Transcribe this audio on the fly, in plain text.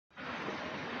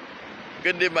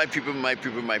Good day, my people, my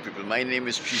people, my people. My name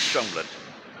is Chief Strongblood.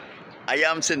 I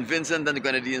am St. Vincent and the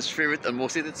Grenadines' favorite and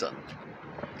most hated son.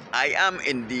 I am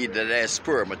indeed the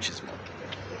diaspora machismo.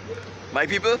 My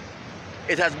people,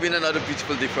 it has been another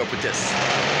beautiful day for a protest,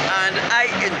 and I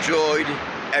enjoyed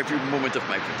every moment of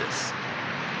my protest.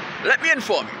 Let me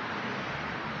inform you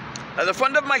that the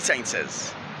front of my sign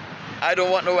says, I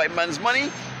don't want the white man's money,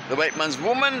 the white man's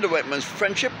woman, the white man's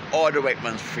friendship, or the white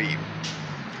man's fame.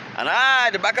 And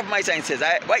the back of my sign says,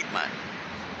 white man,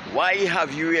 why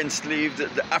have you enslaved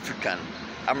the African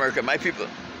American, my people?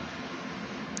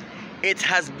 It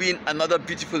has been another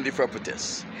beautiful day for a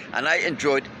protest, and I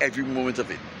enjoyed every moment of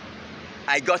it.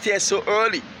 I got here so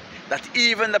early that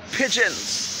even the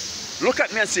pigeons look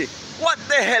at me and say, what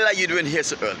the hell are you doing here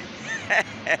so early?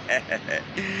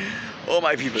 Oh,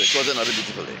 my people, it was another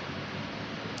beautiful day.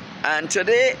 And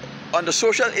today, on the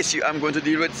social issue, I'm going to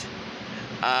deal with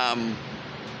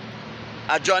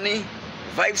a Johnny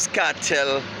Vibes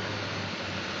Kartel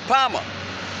Palmer.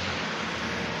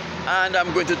 And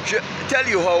I'm going to tell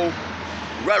you how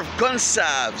Ralph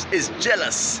Gonsalves is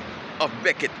jealous of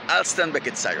Beckett, Alston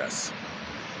Beckett Cyrus.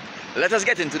 Let us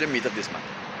get into the meat of this matter.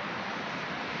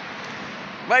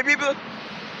 My people,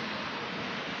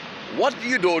 what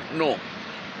you don't know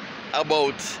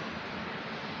about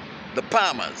the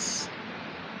Palmers,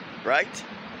 right?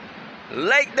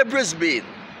 Like the Brisbane.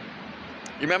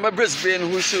 You remember Brisbane,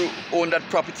 who used to own that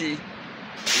property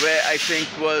where I think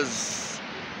was,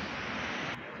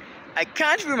 I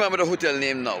can't remember the hotel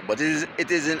name now, but it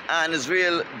is in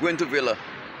Annesville, Gwynto Villa,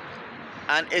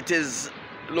 and it is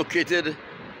located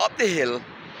up the hill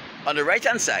on the right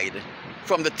hand side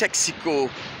from the Texaco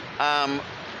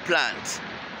plant.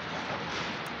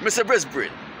 Mr.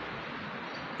 Brisbane,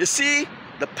 you see,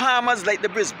 the Palmers like the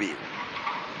Brisbane.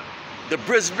 The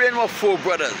Brisbane were four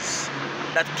brothers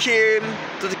that came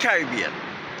to the Caribbean.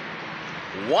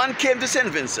 One came to St.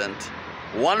 Vincent,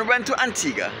 one went to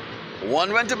Antigua,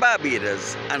 one went to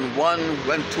Barbados, and one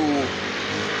went to,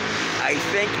 I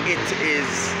think it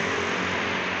is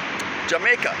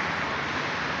Jamaica,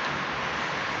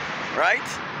 right?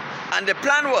 And the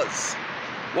plan was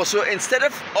so instead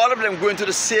of all of them going to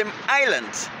the same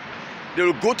island, they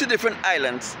will go to different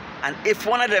islands, and if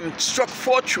one of them struck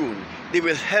fortune, they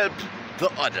will help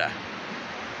the other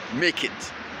make it.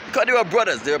 Because they were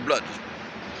brothers, they were blood.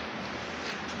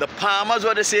 The Palmers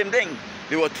were the same thing.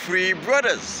 They were three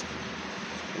brothers.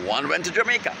 One went to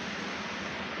Jamaica,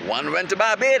 one went to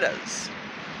Barbados,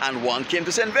 and one came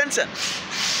to St. Vincent.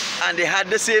 And they had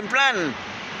the same plan,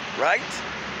 right?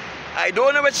 I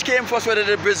don't know which came first, whether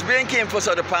the Brisbane came first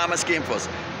or the Palmers came first,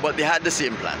 but they had the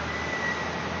same plan.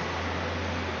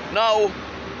 Now,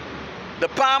 the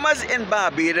Palmers in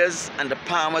Barbados and the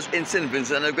Palmers in St.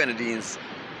 Vincent and the Grenadines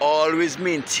always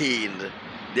maintained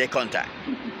their contact.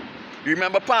 You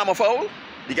remember Palmer Fowl,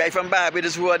 the guy from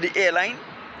Barbados who had the airline?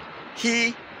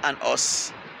 He and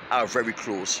us are very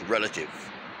close relative.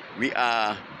 We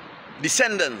are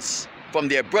descendants from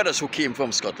their brothers who came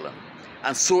from Scotland.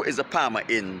 And so is the Palmer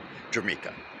in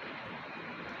Jamaica.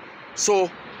 So,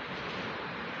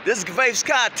 this Vibes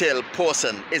Kartel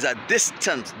person is a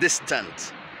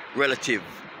distant relative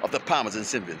of the Palmers in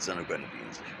St. Vincent and the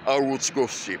Grenadines. Our roots go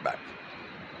straight back.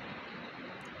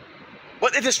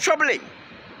 But it is troubling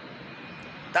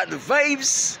that the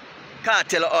Vibes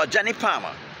Kartel or Johnny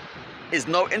Palmer is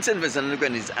now in St. Vincent and the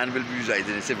Grenadines and will be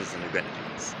residing in St. Vincent and the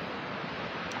Grenadines.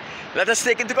 Let us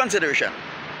take into consideration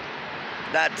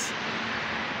that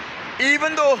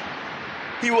even though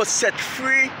he was set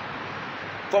free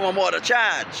from a murder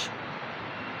charge,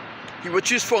 he was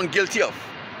just found guilty of.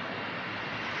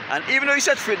 And even though he's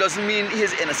set free, doesn't mean he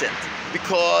is innocent,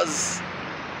 because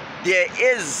there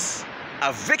is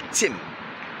a victim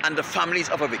and the families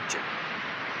of a victim.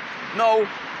 Now,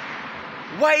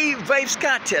 why Vibes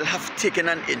Kartel have taken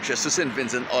an interest to St.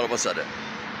 Vincent all of a sudden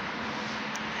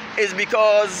is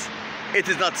because it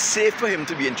is not safe for him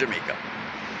to be in Jamaica.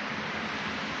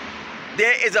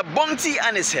 There is a bounty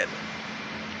on his head,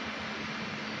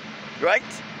 right?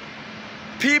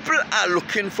 People are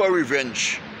looking for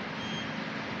revenge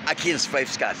against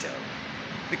Vibes Kartel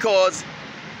because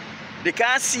they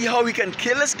can't see how he can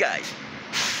kill this guy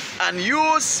and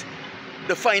use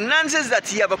the finances that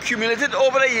he have accumulated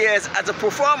over the years as a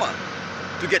performer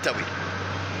to get away.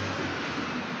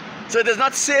 So it is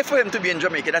not safe for him to be in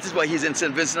Jamaica. That is why he's in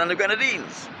St. Vincent and the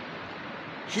Grenadines.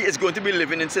 He is going to be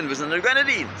living in St. Vincent and the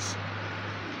Grenadines.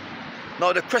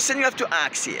 Now the question you have to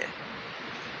ask here,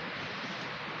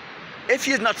 if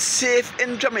he is not safe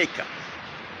in Jamaica,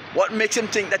 what makes him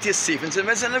think that he's safe in St.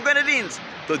 Vincent and the Grenadines?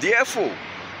 So therefore,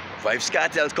 Vibes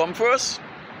Kartel come first,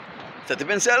 set up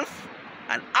himself,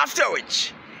 and after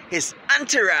which, his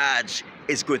entourage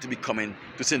is going to be coming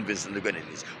to St. Vincent and the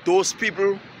Grenadines. Those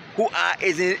people who are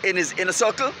in his inner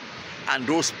circle, and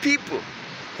those people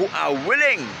who are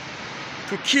willing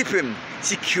to keep him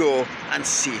secure and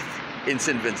safe in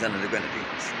St. Vincent and the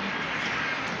Grenadines.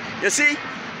 You see,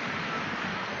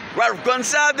 Ralph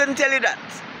Gonsalves didn't tell you that.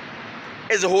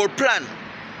 It's a whole plan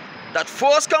that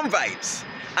first come vibes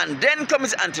and then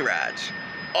comes entourage.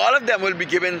 All of them will be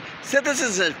given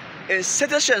citizenship in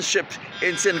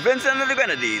St. Vincent and the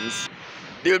Grenadines.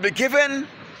 They will be given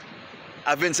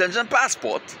a Vincentian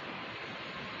passport,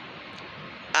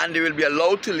 and they will be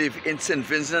allowed to live in St.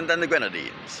 Vincent and the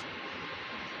Grenadines,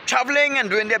 traveling and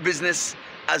doing their business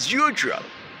as usual.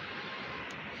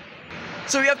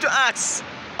 So we have to ask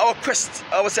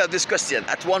ourselves this question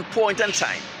at one point in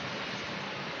time.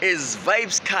 Is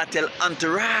Vybz Kartel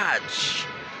entourage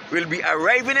will be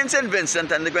arriving in St.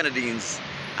 Vincent and the Grenadines,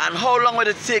 and how long will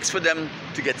it take for them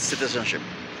to get citizenship?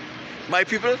 My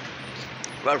people,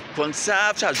 well,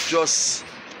 Gonsalves has just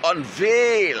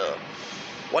unveiled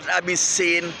what I've been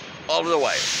saying all the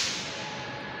while.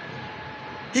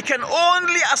 He can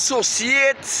only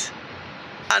associate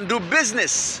and do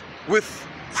business with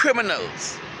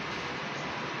criminals.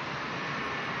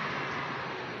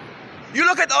 You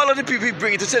look at all of the people he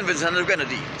brings to St. Vincent and the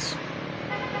Grenadines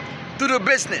to do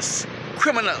business,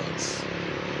 criminals.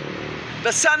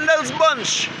 The Sandals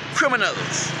Bunch,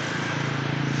 criminals.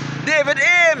 David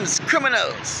Ames,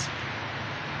 criminals.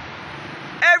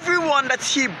 Everyone that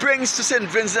he brings to St.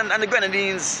 Vincent and the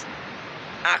Grenadines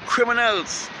are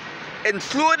criminals,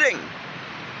 including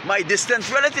my distant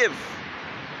relative,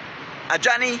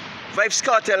 Ajani Vybz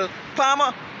Kartel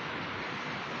Palmer.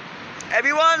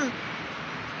 Everyone.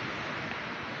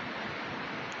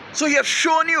 So he has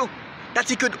shown you that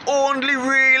he could only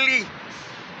really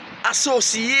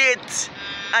associate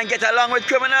and get along with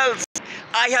criminals.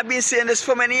 I have been saying this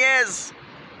for many years.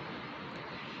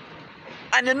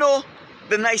 And you know,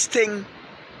 the nice thing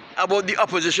about the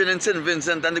opposition in St.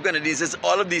 Vincent and the Grenadines is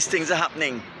all of these things are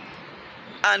happening.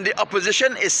 And the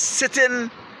opposition is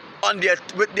sitting on their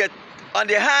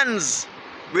hands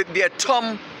with their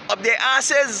thumb up their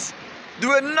asses,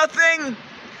 doing nothing,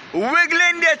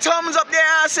 wiggling their thumbs up their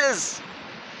asses.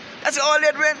 That's all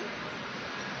they're doing.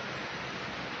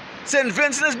 St.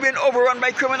 Vincent is being overrun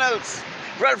by criminals.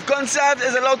 Ralph Gonsalves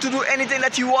is allowed to do anything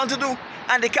that he wants to do,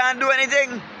 and they can't do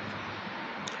anything.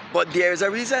 But there is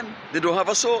a reason. They don't have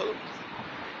a soul.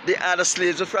 They are the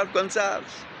slaves of Ralph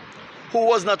Gonsalves. Who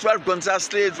was not Ralph Gonsalves'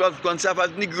 slaves? Ralph Gonsalves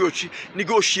has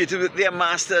negotiated with their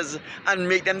masters and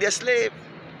make them their slave.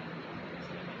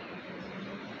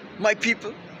 My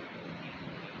people,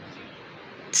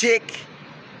 take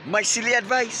my silly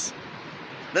advice.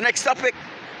 The next topic.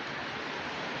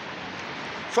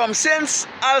 From St.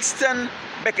 Alston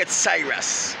Beckett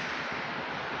Cyrus,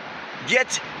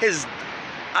 get his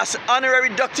honorary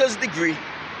doctor's degree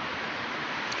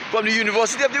from the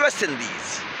University of the West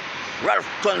Indies. Ralph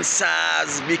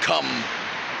Gonsalves become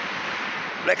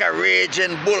like a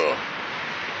raging bull.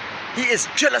 He is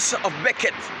jealous of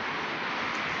Beckett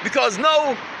because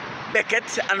now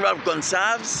Beckett and Ralph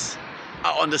Gonsalves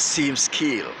are on the same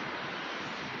scale.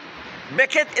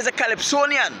 Beckett is a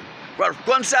Calypsonian. Ralph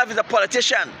Gonsalves is a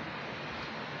politician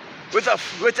with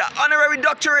an honorary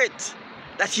doctorate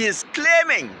that he is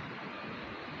claiming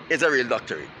is a real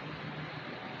doctorate.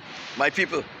 My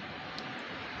people,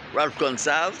 Ralph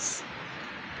Gonsalves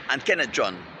and Kenneth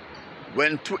John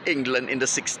went to England in the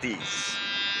 60s.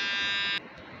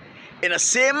 In the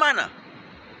same manner,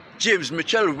 James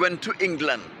Mitchell went to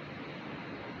England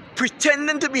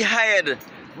pretending to be hired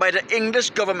by the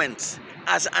English government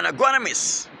as an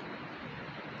agronomist.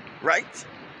 Right?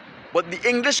 But the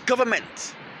English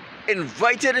government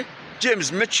invited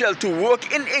James Mitchell to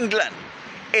work in England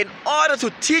in order to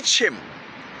teach him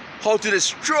how to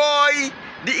destroy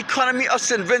the economy of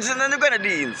St. Vincent and the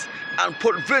Grenadines and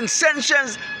put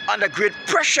Vincentians under great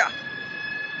pressure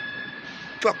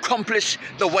to accomplish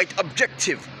the white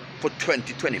objective for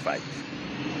 2025.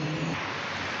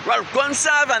 Ralph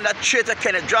Gonsalves and that traitor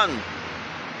Kenneth John,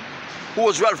 who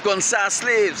was Ralph Gonsalves'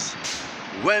 slaves,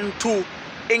 went to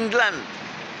England.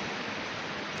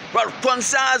 Ralph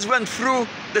Gonsalves went through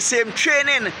the same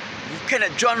training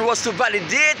Kenneth John was to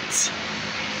validate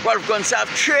Ralph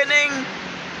Gonsalves' training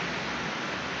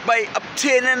by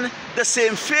obtaining the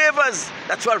same favors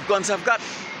that Ralph Gonsalves got.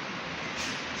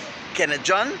 Kenneth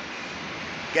John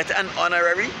get an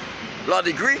honorary law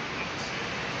degree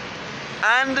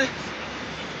and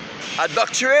a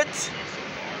doctorate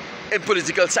in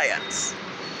political science.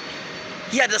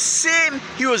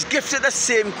 He was gifted the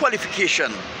same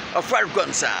qualification of Ralph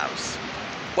Gonsalves.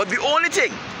 But the only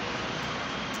thing,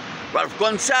 Ralph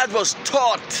Gonsalves was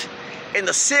taught in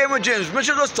the same way James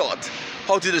Mitchell was taught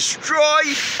how to destroy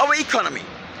our economy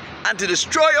and to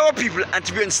destroy our people and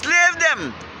to enslave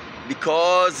them,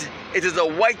 because it is the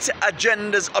white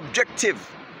agenda's objective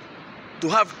to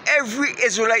have every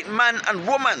Israelite man and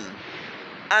woman,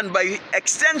 and by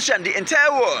extension the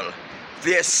entire world,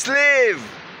 their slave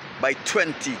by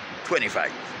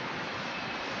 2025.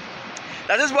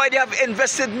 That is why they have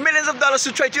invested millions of dollars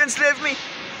to try to enslave me.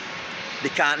 They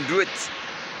can't do it.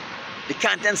 They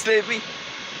can't enslave me,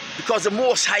 because the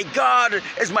Most High God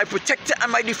is my protector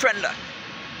and my defender.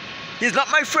 He is not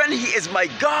my friend, he is my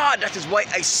God. That is why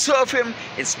I serve him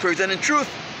in spirit and in truth.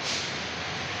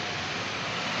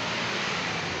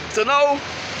 So now,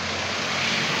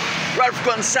 Ralph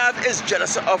Gonsalves is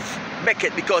jealous of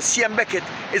Beckett because he and Beckett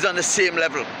is on the same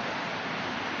level.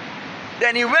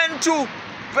 Then he went to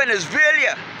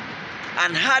Venezuela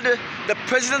and had the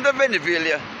president of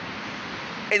Venezuela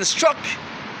instruct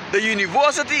the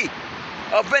University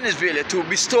of Venezuela to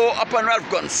bestow upon Ralph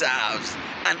Gonsalves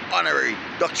an honorary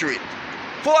doctorate.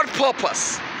 For what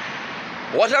purpose?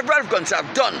 What have Ralph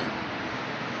Gonsalves done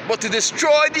but to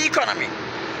destroy the economy,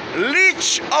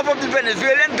 leech off of the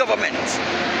Venezuelan government,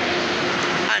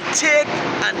 and take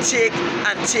and take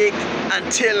and take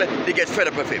until they get fed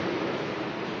up with him.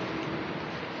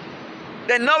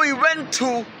 Then now he went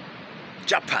to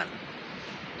Japan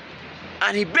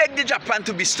and he begged the Japan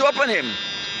to bestow upon him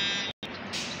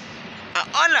an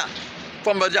honor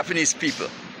from the Japanese people.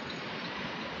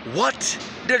 What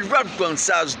did Ralph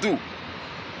Gonsalves do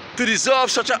to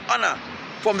deserve such an honor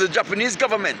from the Japanese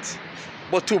government,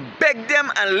 but to beg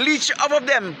them and leech off of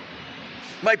them?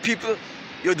 My people,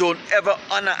 you don't ever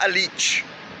honor a leech.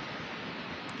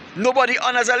 Nobody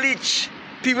honors a leech.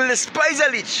 People despise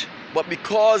a leech. But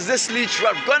because this leech,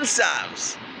 Ralph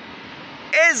Gonsalves,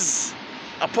 is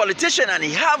a politician and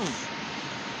he have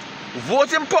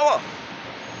voting power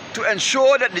to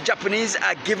ensure that the Japanese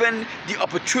are given the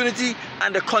opportunity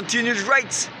and the continued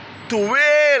rights to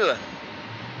whale,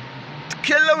 to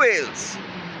kill the whales,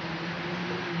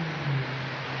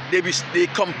 they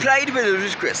complied with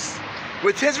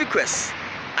his request,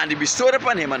 and they bestowed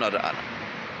upon him another honor.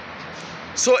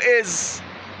 So is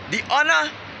the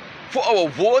honor for our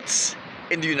votes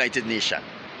in the United Nations.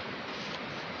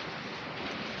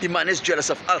 The man is jealous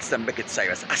of Alston Beckett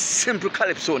Cyrus, a simple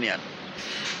Calypsonian.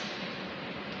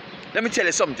 Let me tell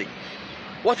you something.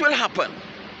 What will happen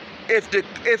if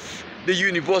the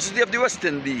University of the West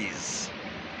Indies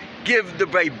give the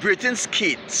vibrating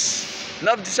skates,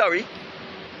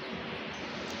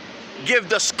 give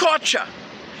the Scorcher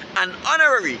an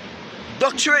honorary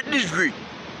doctorate degree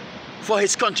for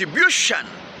his contribution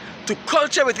to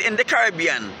culture within the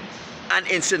Caribbean and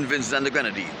in St. Vincent and the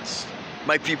Grenadines?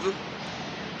 My people,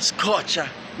 Scorcher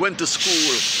went to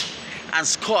school and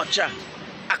Scorcher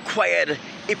acquired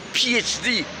a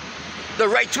PhD the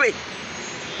right way.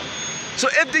 So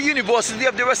if the University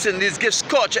of the West Indies gives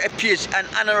Scorcher an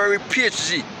honorary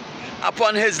PhD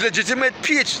upon his legitimate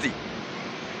PhD,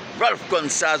 Ralph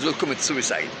Gonsalves will commit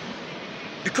suicide,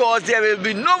 because there will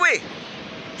be no way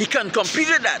he can compete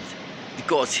with that,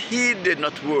 because he did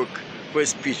not work for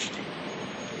his PhD.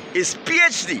 His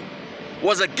PhD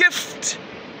was a gift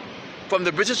from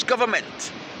the British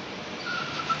government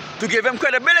to give him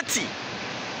credibility.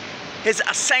 His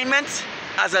assignment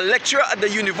as a lecturer at the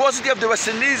University of the West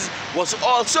Indies was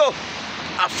also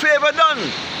a favor done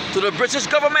to the British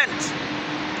government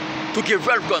to give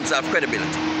Ralph Gonsalves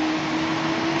credibility.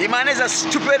 The man is as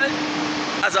stupid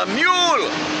as a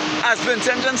mule, as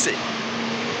Vincent can say.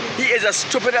 He is as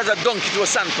stupid as a donkey to a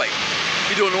sandpipe.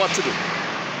 He don't know what to do.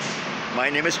 My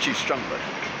name is Chief Strongboy,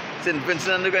 St.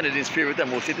 Vincent and the Grenadines' favorite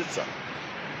and most hated son,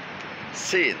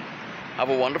 saying, have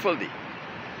a wonderful day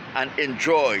and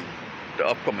enjoy the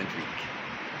upcoming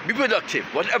week. Be productive.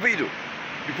 Whatever you do,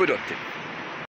 be productive.